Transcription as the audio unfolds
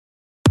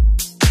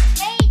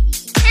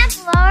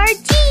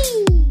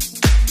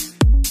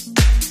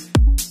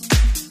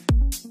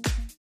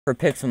For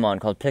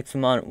Pixelmon, called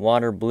Pixelmon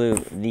Water Blue.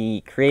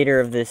 The creator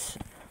of this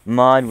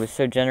mod was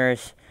so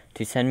generous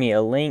to send me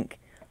a link,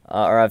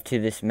 to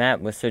this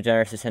map was so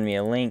generous to send me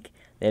a link.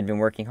 They had been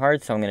working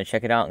hard, so I'm going to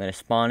check it out. I'm going to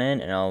spawn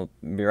in, and I'll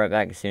be right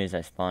back as soon as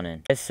I spawn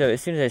in. So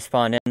as soon as I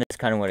spawn in, that's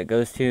kind of what it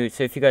goes to.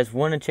 So if you guys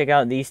want to check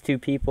out these two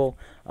people,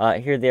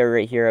 here they are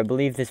right here. I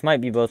believe this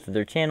might be both of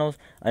their channels.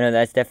 I know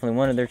that's definitely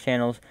one of their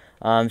channels.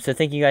 So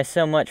thank you guys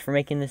so much for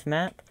making this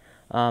map.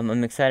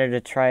 I'm excited to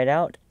try it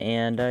out,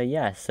 and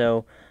yeah,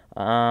 so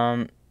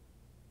I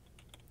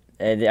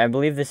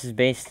believe this is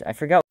based, I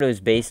forgot what it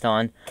was based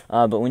on,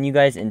 but when you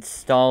guys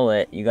install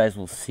it, you guys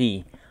will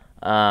see.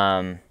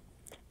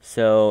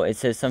 So it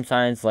says some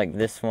signs like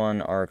this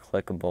one are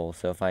clickable.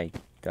 So if I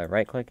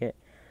right click it,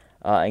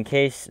 in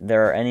case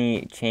there are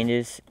any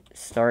changes,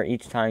 start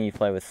each time you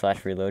play with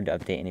 /reload to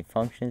update any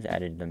functions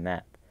added to the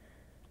map.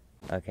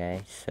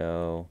 Okay,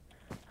 so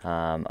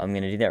I'm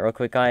going to do that real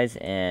quick, guys,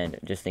 and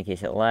just in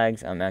case it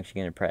lags, I'm actually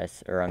going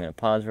to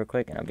pause real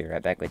quick, and I'll be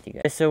right back with you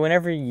guys. So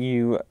whenever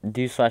you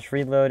do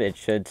 /reload, it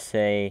should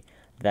say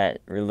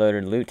that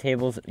reloaded loot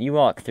tables. You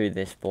walk through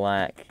this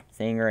black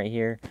thing right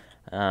here.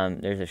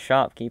 There's a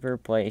shopkeeper.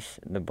 Place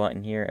the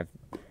button here.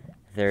 If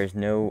there's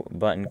no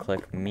button,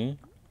 click me.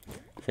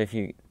 So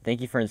thank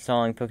you for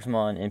installing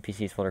Pixelmon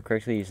NPCs folder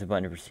correctly, use the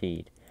button to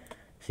proceed.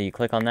 So you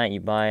click on that, you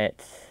buy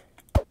it,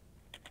 and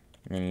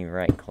then you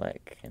right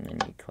click, and then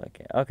you click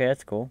it. Okay,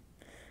 that's cool.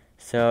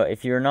 So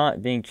if you're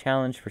not being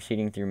challenged,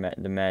 proceeding through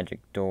the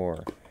magic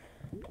door.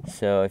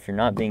 So if you're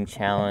not being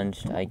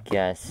challenged, I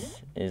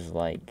guess, is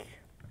like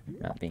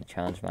not being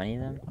challenged by any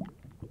of them.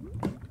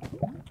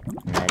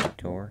 Magic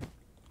door.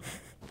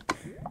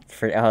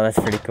 Oh, that's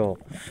pretty cool.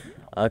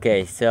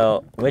 Okay,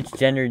 so which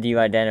gender do you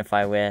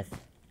identify with?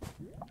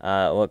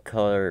 What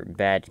color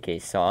badge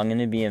case? So I'm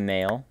gonna be a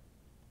male.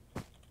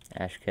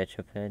 Ash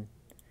Ketchup head.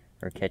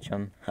 Or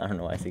Ketchum. I don't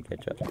know why I say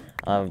ketchup.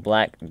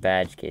 Black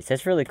badge case.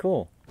 That's really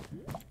cool.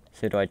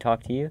 So do I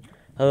talk to you?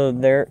 Hello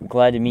there.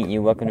 Glad to meet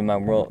you. Welcome to my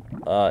world,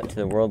 to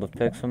the world of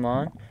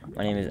Pixelmon.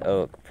 My name is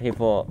Oak.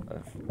 People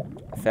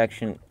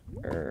affectionately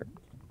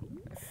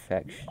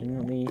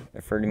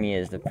refer to me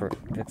as the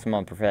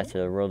Pixelmon Professor.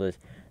 The world is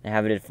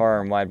inhabited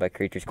far and wide by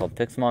creatures called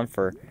Pixelmon.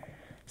 For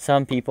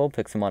some people,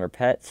 Pixelmon are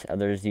pets.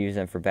 Others use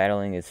them for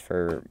battling. As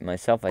for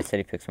myself, I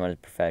study Pixelmon as a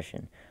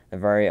profession. The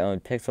very own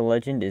Pixel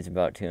Legend is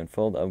about to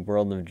unfold. A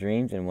world of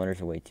dreams and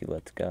wonders await you.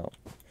 Let's go.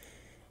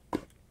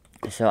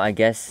 So I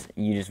guess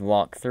you just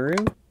walk through.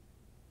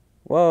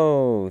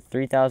 Whoa,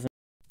 $3,000.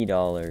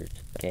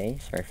 Okay,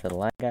 sorry for the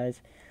lag,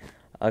 guys.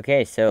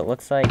 Okay, so it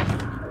looks like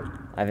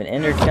I have an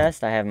ender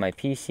chest. I have my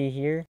PC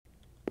here.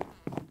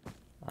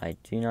 I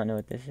do not know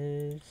what this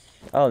is.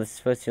 Oh, this is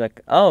supposed to be like,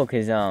 oh,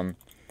 because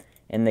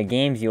in the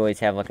games you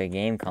always have like a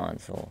game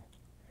console.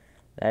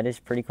 That is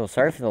pretty cool.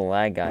 Sorry for the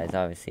lag, guys.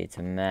 Obviously, it's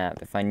a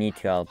map. If I need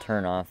to, I'll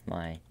turn off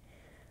my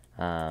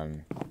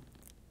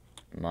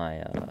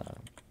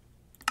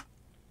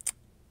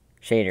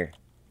shader.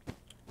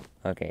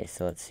 Okay,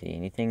 so let's see.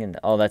 Anything in the...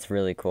 Oh, that's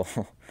really cool.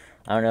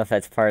 I don't know if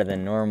that's part of the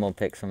normal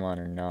Pixelmon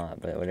or not,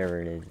 but whatever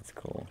it is, it's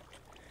cool.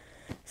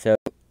 So,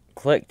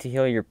 click to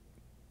heal your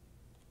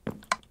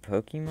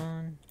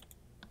Pokemon.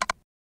 Am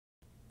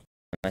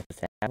I supposed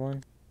to have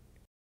one?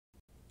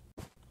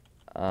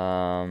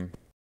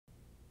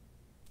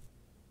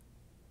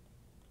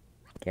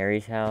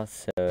 Gary's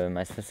house. So, am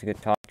I supposed to go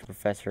talk to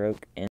Professor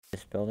Oak in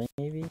this building,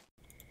 maybe?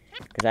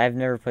 Because I've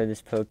never played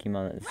this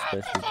Pokemon that's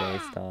supposed to be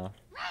based off.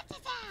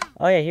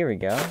 Oh yeah, here we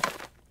go.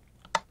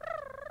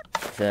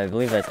 So I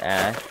believe that's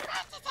Ash.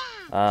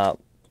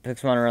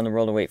 Pixelmon around the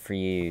world to wait for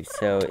you.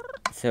 So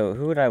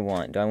who would I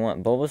want? Do I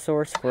want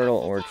Bulbasaur,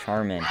 Squirtle, or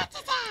Charmander?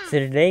 So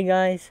today,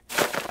 guys,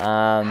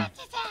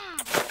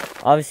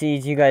 obviously,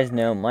 as you guys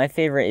know, my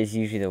favorite is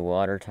usually the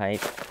water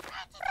type.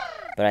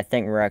 But I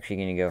think we're actually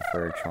going to go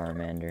for a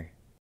Charmander.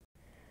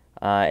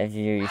 If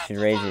you should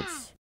raise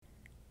its...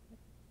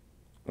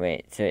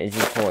 Wait, so it's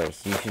your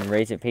choice. You should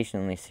raise it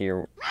patiently, so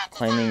you're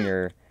claiming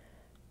your...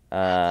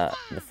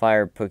 the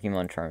fire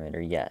Pokemon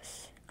Charmander,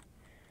 yes.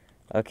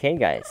 Okay,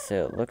 guys,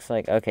 so it looks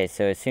like... Okay,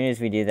 so as soon as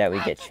we do that, we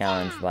get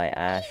challenged by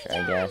Ash,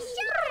 I guess,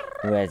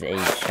 who has a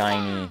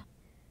shiny,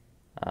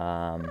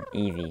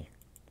 Eevee.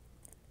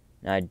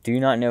 Now, I do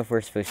not know if we're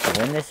supposed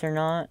to win this or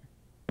not.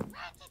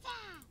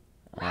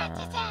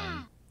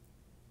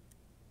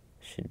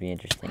 Should be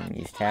interesting.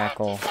 Use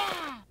Tackle.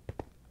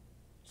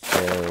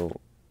 So,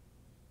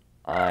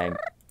 I'm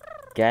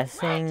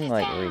guessing,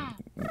 like,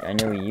 I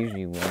know we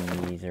usually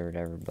win these or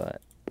whatever,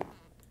 but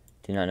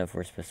do not know if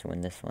we're supposed to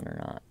win this one or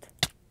not.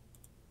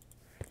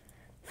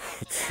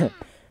 It's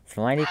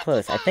mighty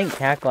close. I think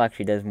Tackle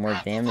actually does more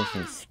damage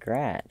than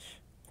Scratch,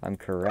 if I'm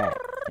correct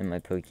in my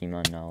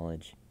Pokemon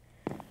knowledge.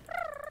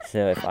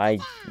 So if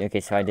okay,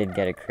 so I did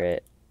get a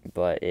crit,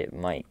 but it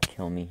might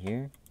kill me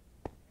here.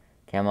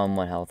 Okay, I'm on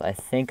 1 health. I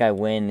think I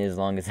win as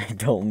long as I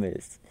don't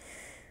miss.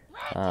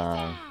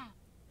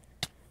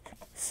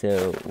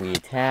 So we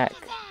attack.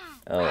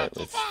 Oh, it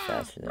was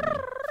faster than me.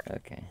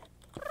 Okay.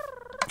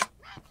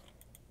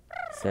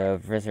 So,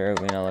 Professor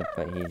Oak may not look,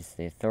 but he's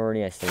the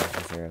authority. I say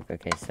Professor Oak.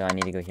 Okay, so I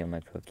need to go heal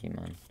my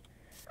Pokemon.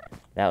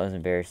 That was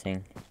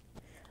embarrassing.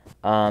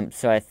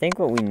 So I think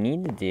what we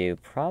need to do,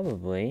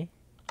 probably,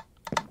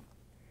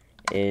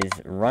 is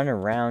run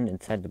around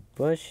inside the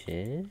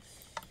bushes.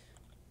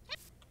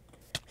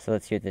 So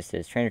let's see what this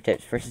is. Trainer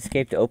tips. First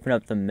escape to open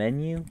up the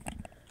menu.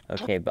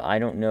 Okay, but I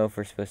don't know if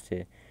we're supposed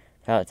to...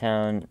 Pallet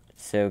Town.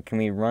 So can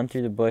we run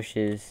through the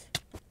bushes?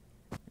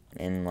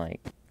 And, like,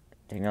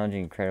 technology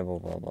incredible,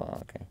 blah, blah.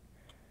 Okay.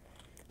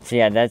 So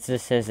yeah, that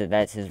just says that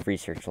that's his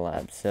research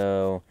lab.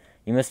 So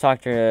you must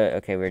talk to...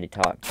 Okay, we already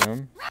talked to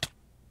him.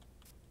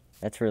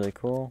 That's really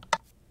cool.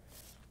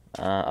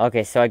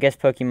 Okay, so I guess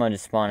Pokemon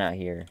just spawn out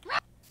here.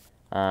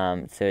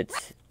 So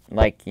it's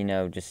like, you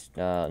know, just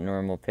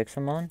normal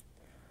Pixelmon.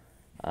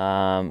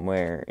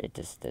 Where it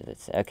just does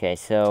its... Okay,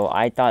 so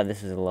I thought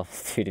this was a level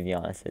 2, to be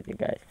honest with you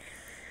guys.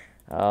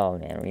 Oh,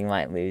 man, we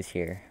might lose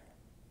here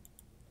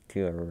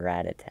to a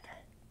Rattata.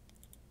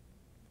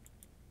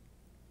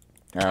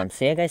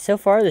 So yeah, guys, so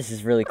far this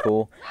is really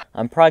cool.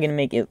 I'm probably going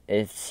to make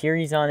a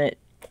series on it,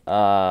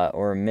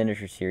 or a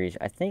miniature series.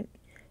 I think,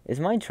 is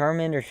my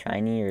Charmander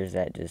shiny, or is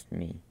that just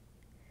me?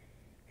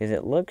 Because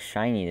it looks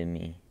shiny to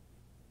me.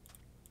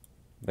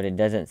 But it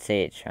doesn't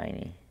say it's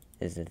shiny,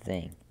 is the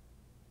thing.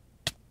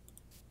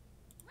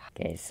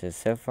 Okay,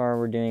 so far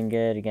we're doing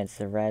good against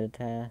the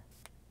Rattata.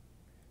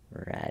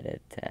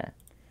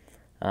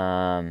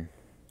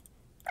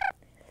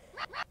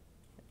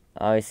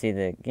 Obviously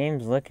the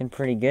game's looking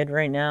pretty good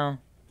right now.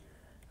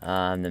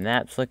 The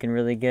map's looking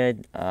really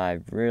good.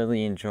 I'm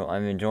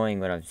enjoying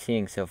what I'm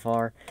seeing so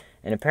far.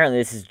 And apparently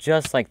this is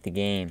just like the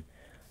game.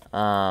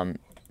 So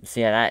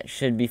yeah, that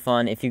should be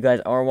fun. If you guys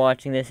are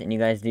watching this and you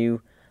guys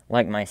do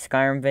like my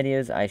Skyrim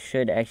videos, I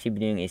should actually be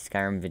doing a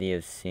Skyrim video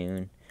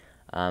soon.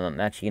 I'm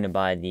actually going to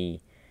buy the,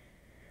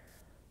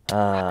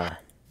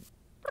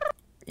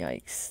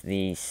 yikes,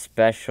 the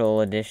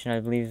special edition, I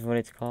believe is what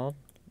it's called.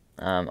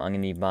 I'm going to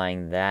be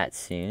buying that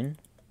soon.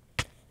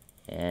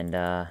 And,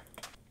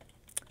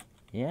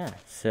 yeah,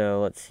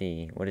 so let's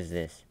see, what is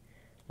this?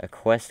 A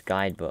quest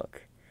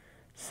guidebook.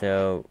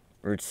 So,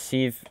 how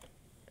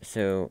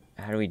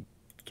do we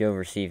go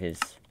receive his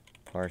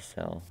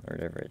parcel, or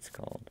whatever it's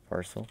called,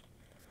 parcel?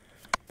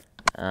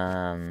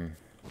 I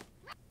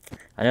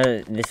know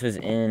that this was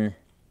in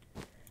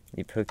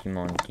the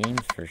Pokemon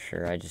games for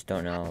sure. I just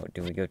don't know.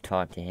 Do we go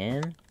talk to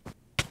him?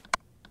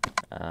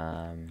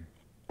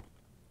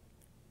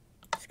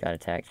 Just got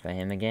attacked by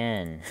him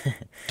again.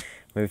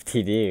 Move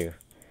to do.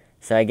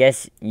 So I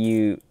guess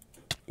you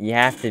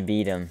have to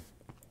beat him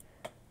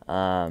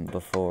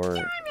before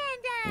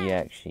you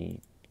actually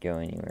go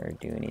anywhere or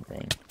do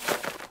anything.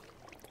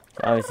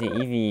 So obviously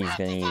Eevee is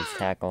going to use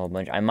tackle a whole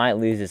bunch. I might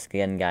lose this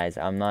again, guys.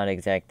 I'm not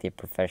exactly a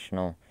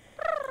professional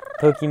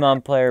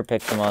Pokemon player,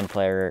 Pixelmon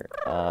player,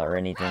 or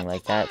anything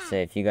like that. So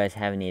if you guys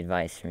have any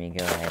advice for me,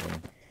 go ahead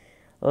and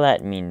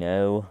let me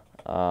know.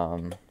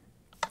 I'm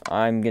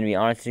going to be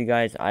honest with you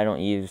guys. I don't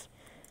use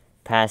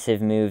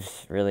passive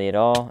moves really at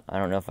all. I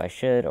don't know if I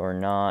should or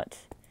not.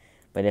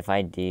 But if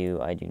I do,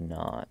 I do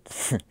not.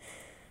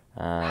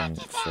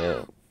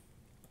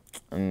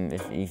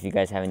 If you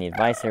guys have any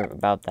advice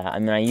about that. I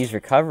mean, I use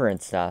recover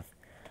and stuff.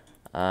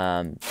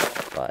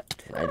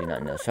 But I do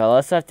not know. So I'll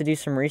also have to do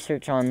some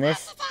research on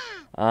this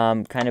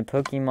kind of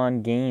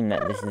Pokemon game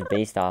that this is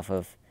based off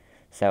of,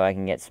 so I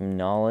can get some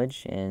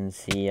knowledge and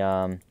see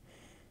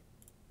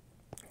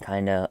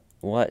kind of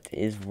what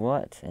is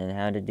what and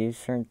how to do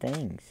certain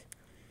things.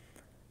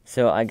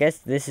 So I guess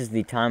this is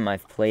the time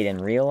I've played in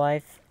real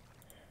life,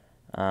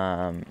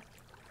 but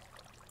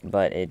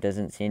it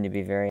doesn't seem to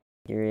be very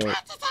accurate,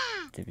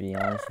 to be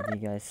honest with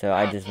you guys. So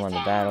I just won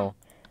the battle,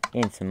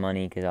 gained some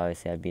money because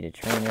obviously I beat a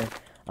trainer.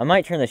 I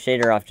might turn the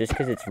shader off just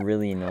because it's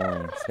really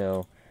annoying.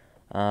 So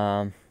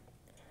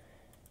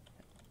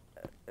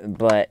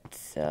but,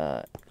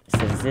 so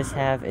does this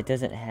have, it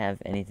doesn't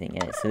have anything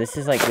in it. So this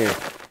is like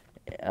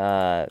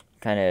their,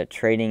 kind of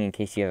trading in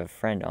case you have a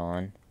friend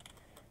on.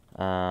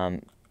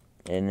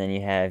 And then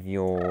you have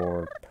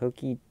your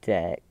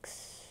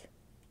Pokédex.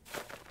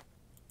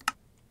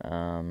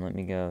 Let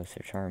me go,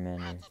 so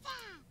Charmander.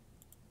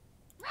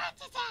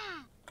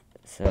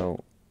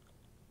 So,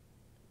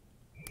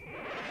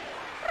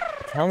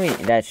 tell me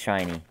that's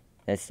shiny.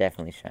 That's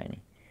definitely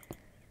shiny.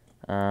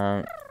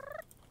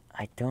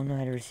 I don't know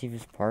how to receive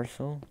his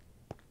parcel,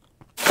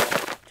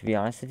 to be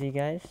honest with you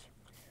guys.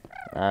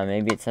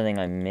 Maybe it's something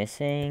I'm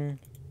missing.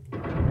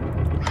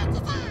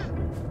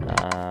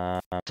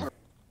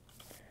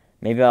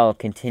 Maybe I'll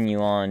continue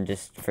on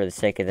just for the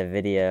sake of the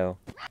video,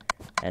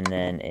 and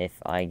then if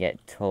I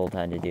get told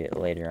how to do it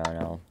later on,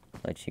 I'll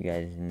let you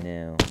guys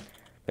know.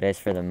 But as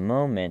for the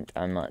moment,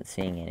 I'm not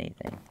seeing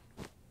anything.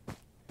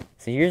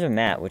 So here's a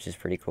map, which is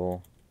pretty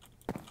cool.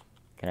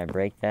 Can I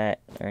break that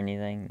or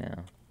anything?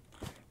 No.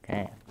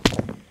 Okay.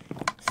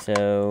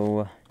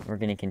 So, we're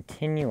going to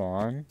continue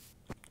on.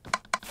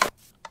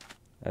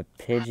 A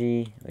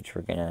Pidgey, which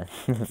we're going to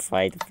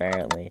fight,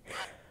 apparently.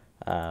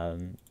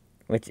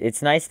 Which,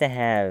 it's nice to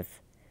have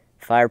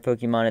fire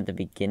Pokemon at the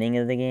beginning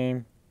of the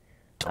game.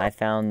 I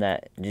found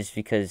that just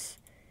because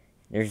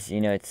there's,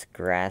 you know, it's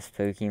grass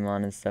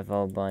Pokemon and stuff a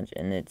whole bunch,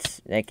 and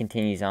that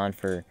continues on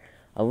for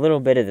a little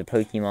bit of the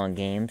Pokemon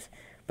games,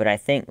 but I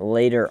think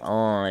later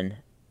on,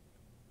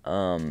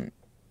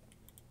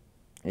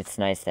 it's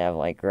nice to have,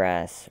 like,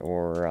 grass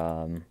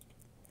or,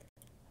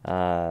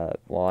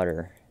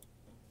 water.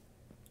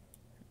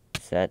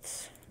 So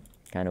that's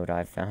kind of what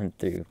I've found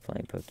through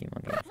playing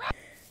Pokemon games.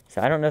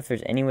 So I don't know if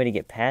there's any way to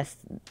get past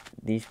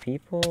these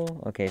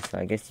people. Okay, so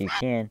I guess you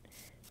can.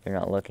 They're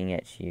not looking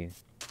at you.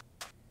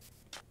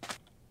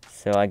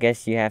 So I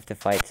guess you have to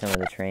fight some of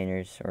the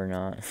trainers or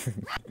not.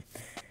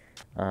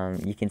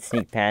 You can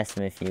sneak past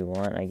them if you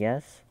want, I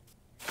guess.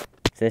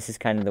 So this is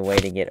kind of the way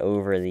to get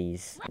over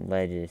these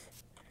ledges.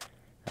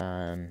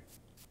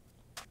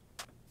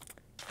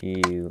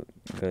 You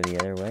go the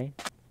other way.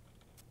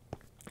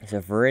 So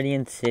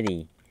Viridian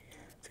City.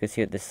 Let's go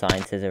see what this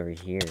sign says over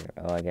here.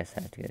 Oh, I guess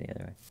I have to go the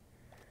other way.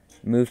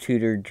 Move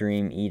Tutor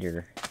Dream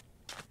Eater.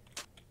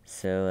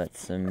 So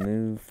that's a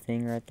move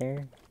thing right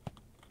there.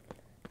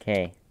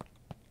 Okay.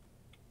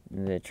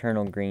 The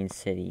Eternal Green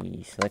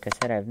City. So like I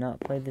said, I have not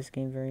played this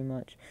game very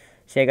much.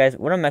 So yeah, guys,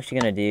 what I'm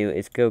actually going to do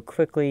is go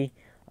quickly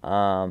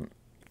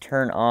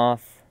turn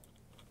off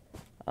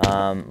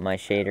my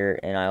shader,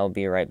 and I'll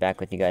be right back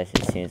with you guys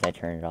as soon as I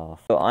turn it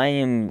off. So I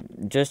am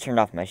just turned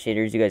off my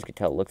shaders. You guys can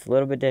tell it looks a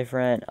little bit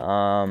different.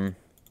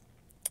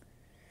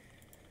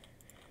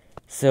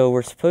 So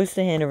we're supposed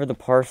to hand over the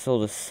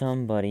parcel to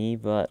somebody,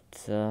 but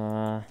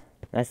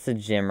that's the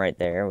gym right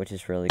there, which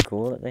is really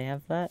cool that they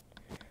have that.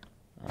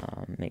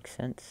 Makes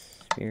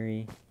sense.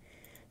 Very.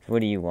 So what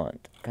do you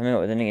want? Coming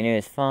up with a nickname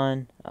is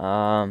fun.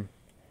 I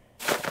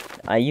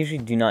usually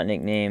do not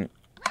nickname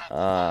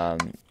my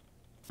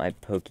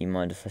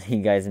Pokemon, just so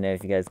you guys know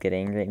if you guys get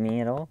angry at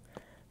me at all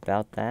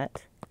about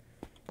that.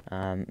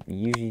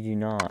 Usually do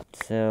not.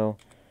 So,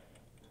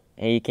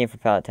 hey, you came from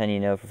Pallet Town, you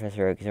know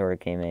Professor Oak's order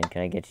came in.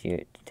 Can I get you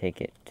to take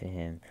it to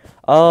him?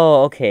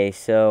 Oh, okay,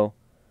 so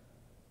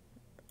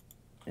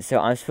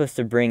I'm supposed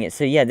to bring it.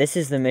 So, yeah, this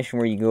is the mission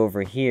where you go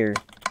over here,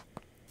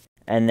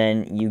 and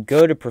then you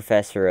go to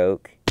Professor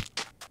Oak,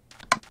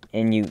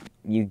 and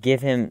you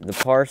give him the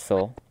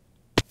parcel,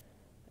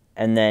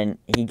 and then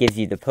he gives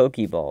you the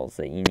Pokeballs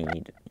that you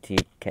need to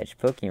catch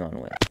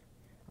Pokemon with.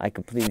 I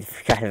completely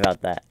forgot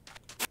about that.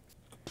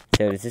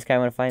 So, does this guy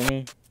want to fight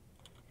me?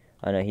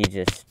 Oh, no, he's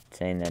just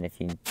saying that if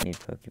you need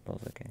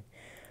Pokeballs, okay.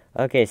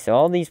 Okay, so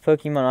all these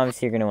Pokemon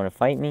obviously are going to want to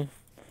fight me.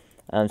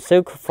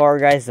 So far,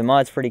 guys, the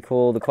mod's pretty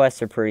cool. The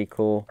quests are pretty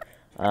cool.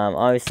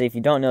 Obviously, if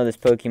you don't know this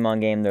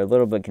Pokemon game, they're a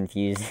little bit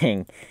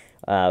confusing.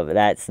 But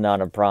that's not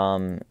a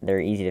problem.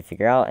 They're easy to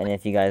figure out. And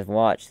if you guys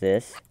watch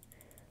this,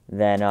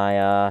 then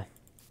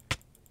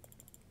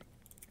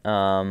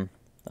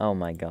oh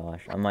my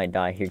gosh, I might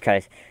die here,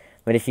 guys.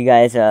 But if you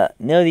guys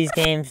know these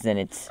games, then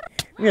it's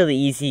really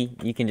easy.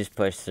 You can just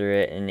push through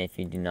it, and if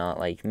you do not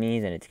like me,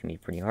 then it's going to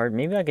be pretty hard.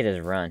 Maybe I could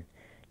just run.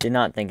 Did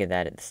not think of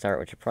that at the start,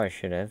 which I probably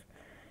should have,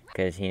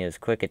 because he knows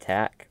Quick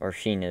Attack, or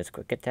she knows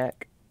Quick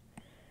Attack.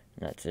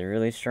 That's a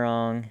really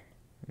strong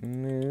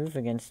move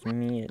against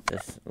me at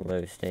this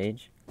low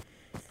stage.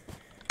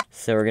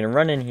 So we're going to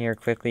run in here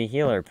quickly,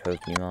 heal our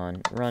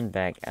Pokemon, run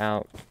back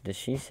out. Does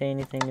she say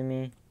anything to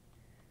me?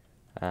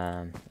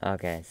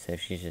 Okay, so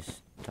she's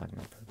just talking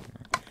about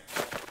Pokemon.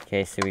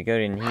 Okay, so we go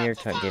in here,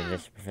 give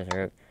this to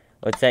Professor Oak.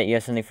 What's that? You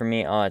have something for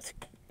me? Oh,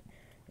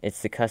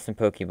 it's the custom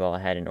Pokeball I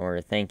had in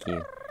order. Thank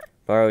you.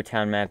 Borrow a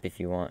town map if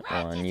you want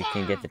one. You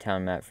can get the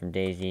town map from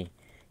Daisy,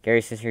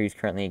 Gary's sister, who's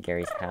currently at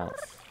Gary's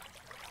house.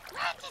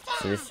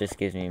 So this just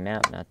gives me a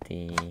map, not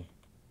the...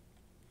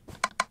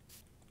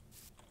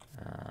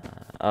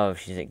 oh,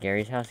 she's at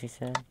Gary's house, he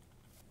said?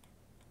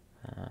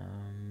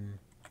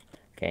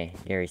 Okay,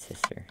 Gary's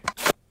sister.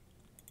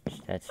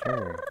 That's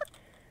her.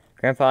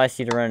 Grandpa asked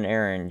you to run an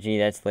errand. Gee,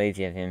 that's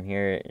lazy of him.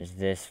 Here is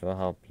this will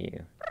help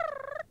you.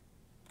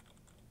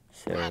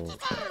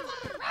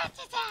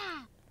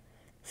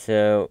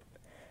 So,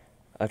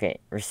 okay,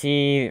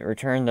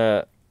 return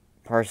the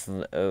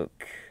parcel to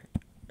Oak,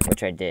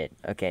 which I did.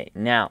 Okay,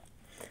 now,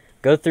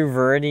 go through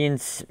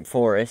Viridian's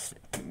Forest,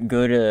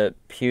 go to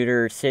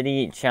Pewter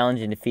City,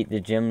 challenge and defeat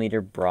the gym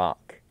leader,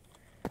 Brock.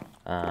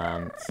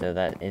 So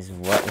that is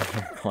what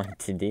we're going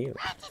to do.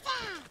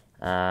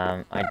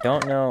 I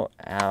don't know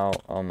how,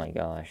 oh my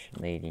gosh,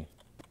 lady.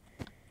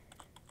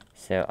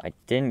 So, I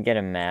didn't get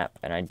a map,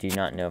 and I do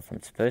not know if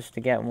I'm supposed to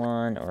get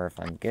one, or if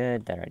I'm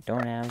good that I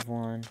don't have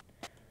one.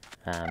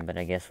 But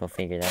I guess we'll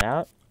figure that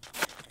out.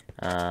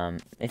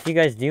 If you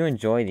guys do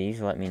enjoy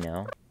these, let me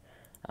know.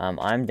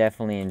 I'm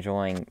definitely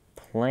enjoying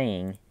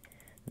playing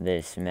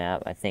this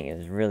map. I think it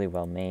was really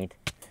well made.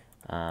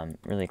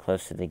 Really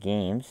close to the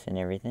games and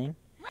everything.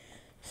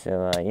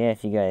 So, yeah,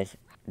 if you guys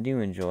do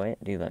enjoy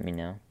it, do let me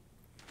know.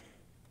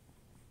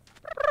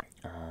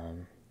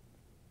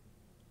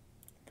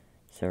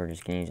 So we're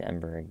just going to use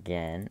Ember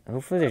again.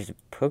 Hopefully there's a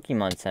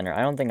Pokemon Center. I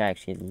don't think I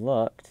actually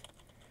looked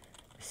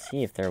to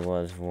see if there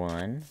was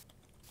one.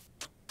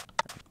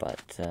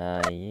 But,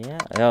 yeah.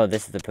 Oh,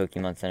 this is the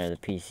Pokemon Center, the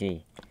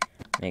PC.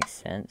 Makes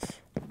sense.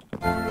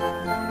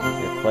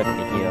 So click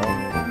the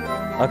heal.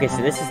 Okay,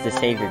 so this is to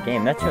save your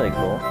game. That's really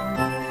cool.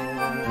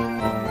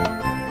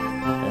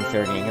 And so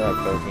we're gonna heal our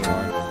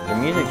Pokemon. The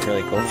music's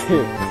really cool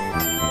too.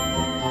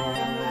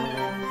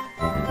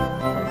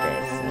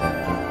 Okay, so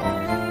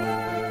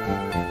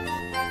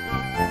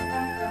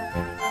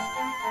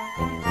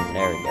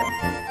there we go.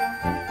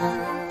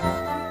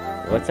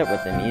 What's up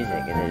with the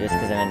music? Is it just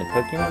because I'm in the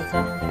Pokemon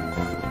Center?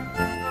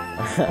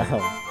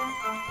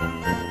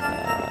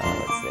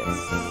 What's this?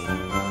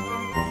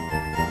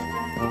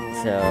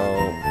 So,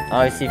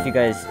 obviously, if you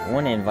guys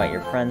want to invite your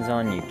friends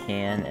on, you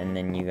can, and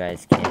then you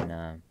guys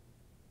can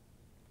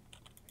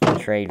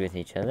trade with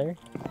each other.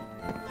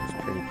 It's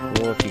pretty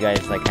cool. If you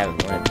guys like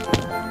haven't wanted to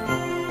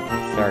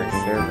start a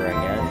server, I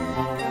guess.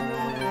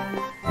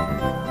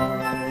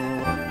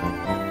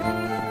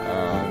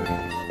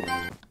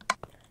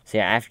 So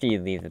yeah, after you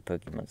leave the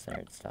Pokemon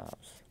Center, it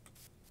stops.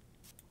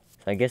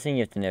 So I'm guessing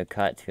you have to know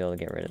Cut to be able to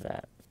get rid of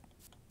that.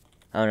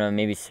 I don't know,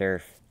 maybe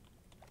Surf.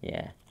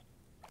 Yeah.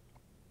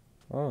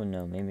 Oh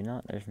no, maybe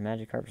not. There's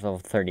Magikarp's level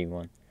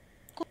 31.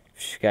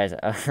 Guys,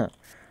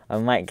 I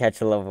might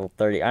catch a level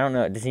 30. I don't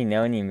know. Does he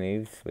know any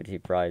moves? Which he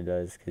probably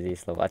does, because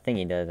he's level. I think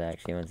he does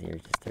actually once he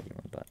reaches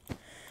 31. But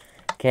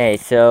okay,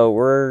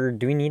 so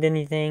do we need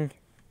anything?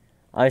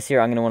 Obviously,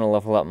 I'm gonna want to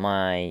level up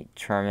my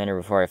Charmander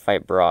before I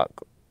fight Brock.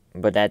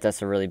 But that's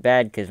also really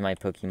bad because my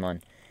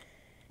Pokemon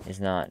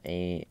is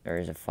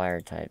is a fire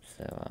type,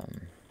 so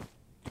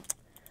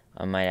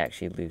I might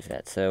actually lose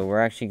that. So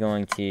we're actually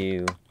going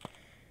to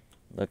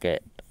look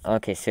at.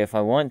 Okay, so if I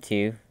want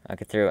to, I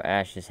could throw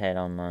Ash's head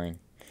on mine,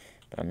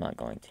 but I'm not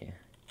going to.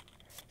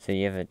 So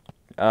you have a.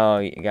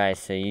 Oh, guys,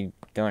 so you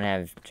don't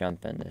have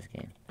jump in this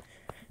game.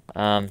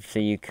 So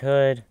you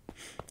could.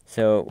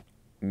 So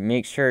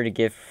make sure to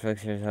give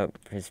Fixer's Hope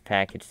his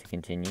package to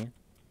continue.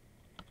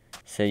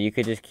 So you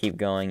could just keep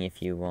going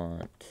if you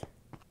want.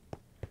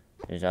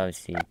 There's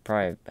obviously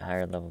probably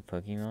higher level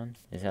Pokemon.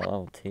 Is that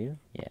level 2?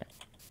 Yeah.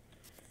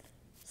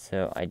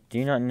 So I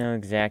do not know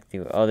exactly.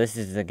 Oh, this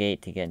is the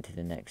gate to get into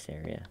the next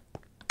area.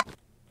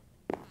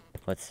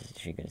 What's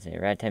she gonna say?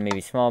 Rattata may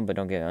be small, but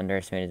don't get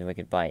underestimated the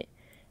wicked bite.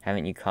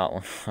 Haven't you caught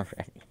one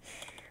already?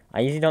 I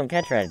usually don't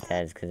catch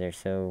Rattatas because they're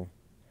so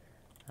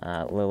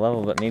low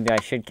level, but maybe I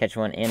should catch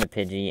one and a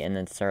Pidgey and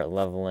then start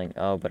leveling.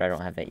 Oh, but I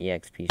don't have that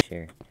EXP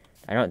share.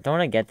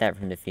 Don't I get that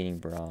from defeating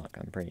Brock?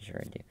 I'm pretty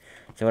sure I do.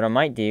 So what I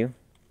might do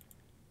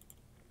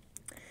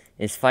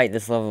is fight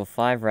this level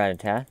 5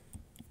 Rattata.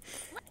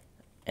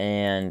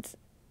 And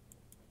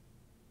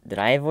did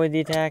I avoid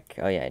the attack?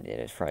 Oh yeah, I did.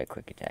 It was probably a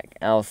quick attack.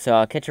 So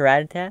I'll catch a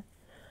Rattata,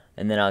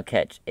 and then I'll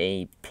catch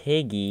a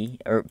Piggy.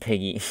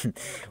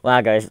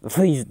 Wow, guys,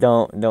 please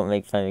don't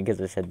make fun of me because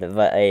I said that.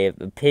 But a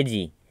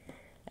Pidgey,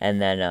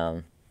 and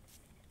then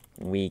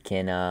we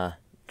can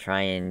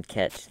try and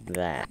catch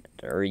that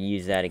or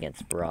use that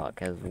against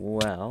Brock as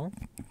well.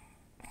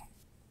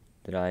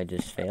 Did I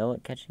just fail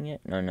at catching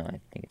it? No, I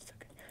think it's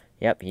okay.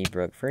 Yep, he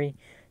broke free.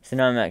 So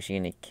now I'm actually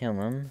gonna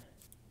kill him.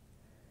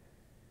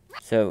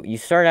 So, you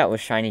start out with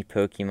shiny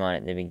Pokemon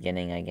at the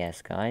beginning, I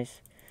guess,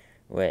 guys.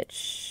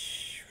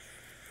 Which,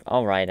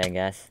 alright, I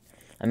guess.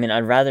 I mean,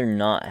 I'd rather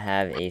not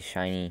have a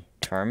shiny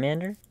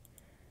Charmander.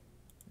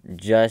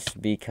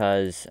 Just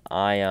because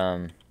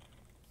I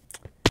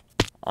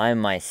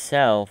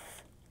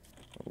myself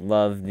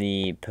love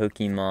the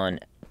Pokemon,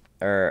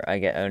 or I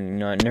get, oh,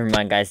 no, never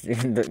mind, guys, get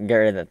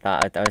rid of that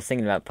thought. I was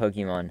thinking about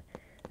Pokemon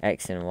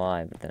X and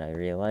Y, but then I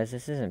realized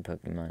this isn't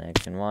Pokemon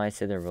X and Y,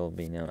 so there will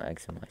be no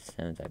X and Y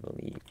stones, I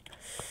believe.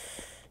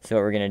 So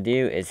what we're going to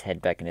do is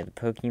head back into the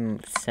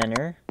Pokemon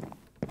Center.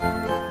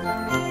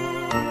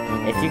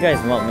 If you guys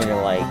want me to,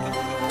 like,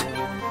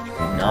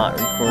 not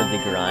record the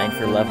grind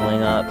for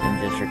leveling up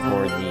and just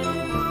record the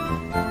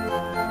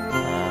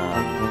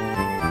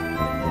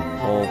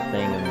whole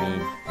thing of me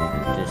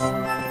just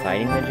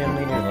fighting the gym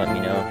leader, let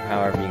me know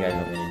however you guys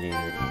want me to do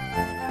this.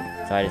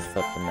 So I just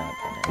flipped the map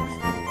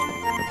next.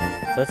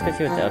 So let's go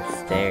see what's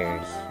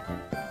upstairs.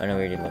 Oh no,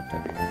 we already looked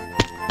over here.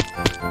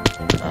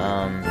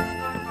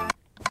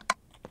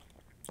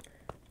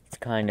 It's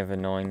kind of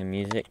annoying, the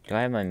music. Do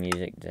I have my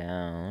music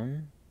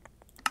down?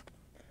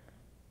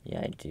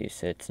 Yeah, I do,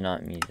 so it's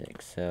not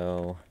music.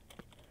 So,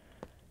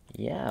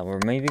 yeah, we're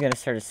maybe gonna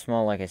start a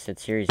small, like I said,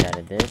 series out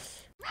of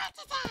this.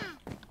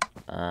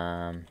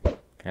 Can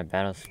I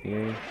battle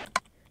Speary?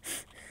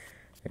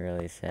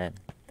 Really sad.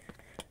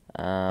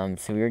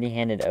 So we already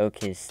handed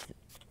Oak his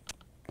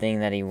thing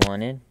that he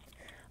wanted.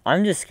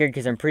 I'm just scared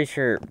because I'm pretty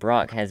sure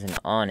Brock has an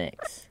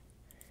Onyx.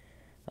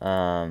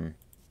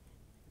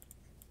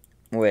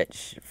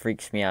 Which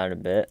freaks me out a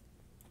bit.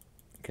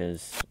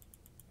 Because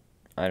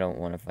I don't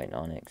want to fight an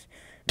Onyx.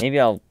 Maybe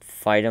I'll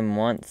fight him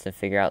once to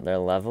figure out their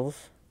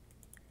levels.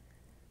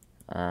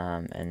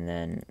 And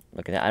then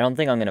look at that. I don't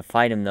think I'm going to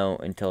fight him though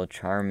until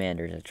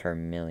Charmander's a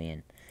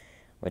Charmeleon.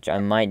 Which I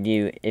might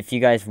do. If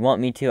you guys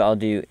want me to, I'll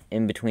do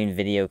in between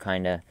video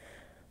kinda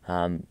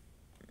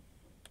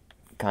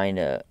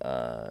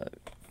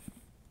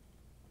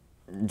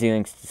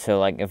doing so,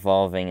 like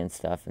evolving and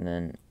stuff, and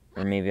then,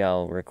 or maybe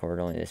I'll record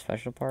only the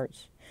special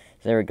parts.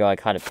 So there we go, I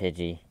caught a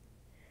Pidgey.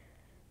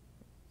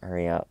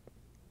 Hurry up.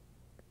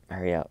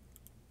 Hurry up.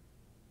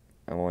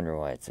 I wonder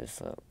why it's so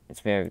slow.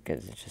 It's maybe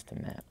because it's just a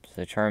map.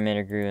 So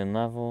Charmander grew in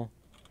level.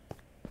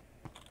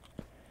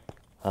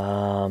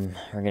 We're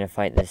gonna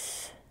fight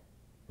this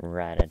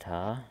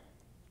Rattata.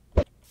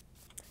 What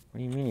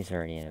do you mean he's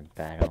already in a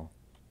battle?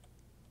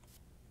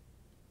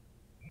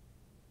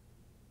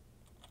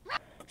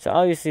 So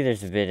obviously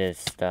there's a bit of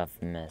stuff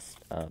messed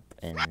up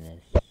in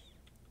this.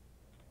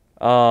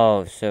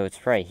 Oh, so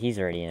it's right, he's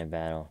already in a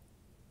battle.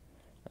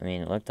 I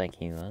mean, it looked like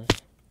he was.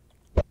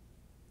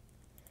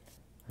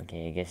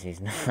 Okay, I guess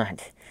he's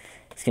not.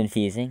 It's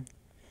confusing.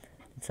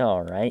 It's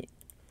alright.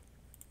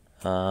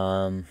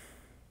 So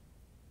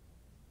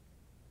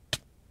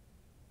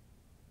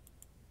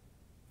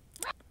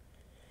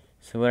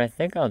what I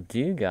think I'll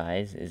do,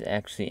 guys, is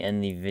actually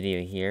end the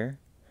video here.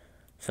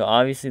 So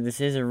obviously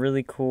this is a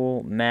really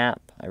cool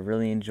map. I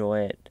really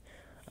enjoy it.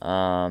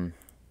 Yeah.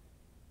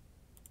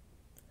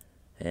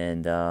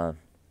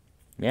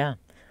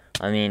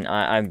 I mean,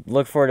 I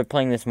look forward to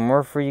playing this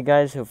more for you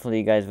guys. Hopefully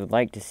you guys would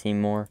like to see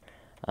more.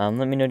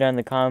 Let me know down in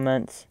the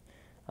comments.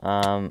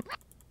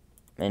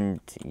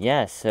 And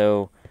yeah,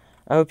 so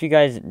I hope you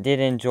guys did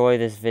enjoy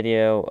this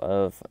video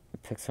of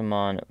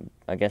Pixelmon.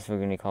 I guess we're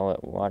going to call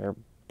it water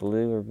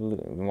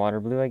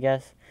blue, I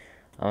guess.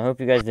 I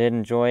hope you guys did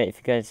enjoy it. If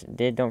you guys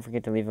did, don't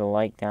forget to leave a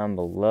like down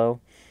below.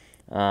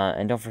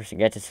 And don't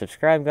forget to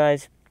subscribe,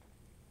 guys.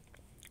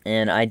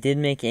 And I did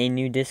make a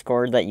new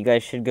Discord that you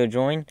guys should go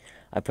join.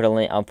 I'll put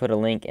a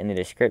link in the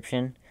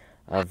description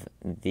of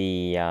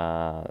the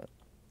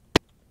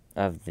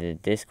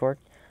Discord.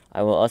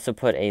 I will also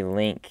put a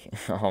link.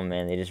 Oh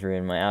man, they just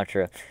ruined my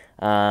outro.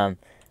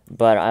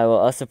 But I will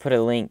also put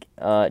a link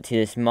to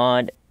this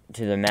mod,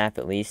 to the map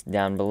at least,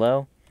 down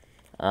below.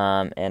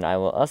 And I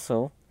will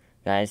also,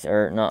 guys,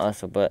 or not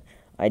also, but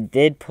I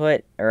did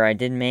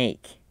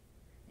make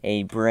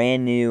a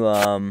brand new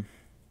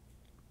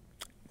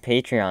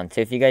Patreon.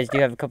 So if you guys do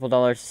have a couple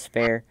dollars to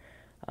spare,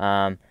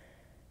 or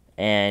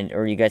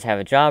you guys have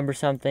a job or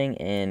something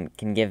and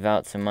can give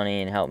out some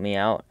money and help me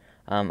out,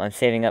 I'm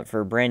saving up for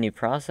a brand new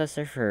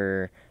processor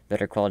for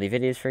better quality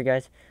videos for you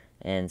guys.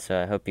 And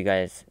so I hope you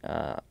guys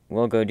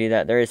will go do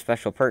that. There is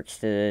special perks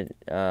to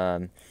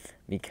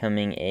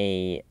becoming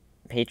a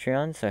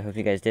Patreon, so I hope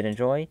you guys did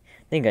enjoy.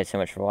 Thank you guys so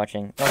much for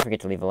watching. Don't forget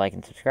to leave a like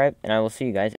and subscribe, and I will see you guys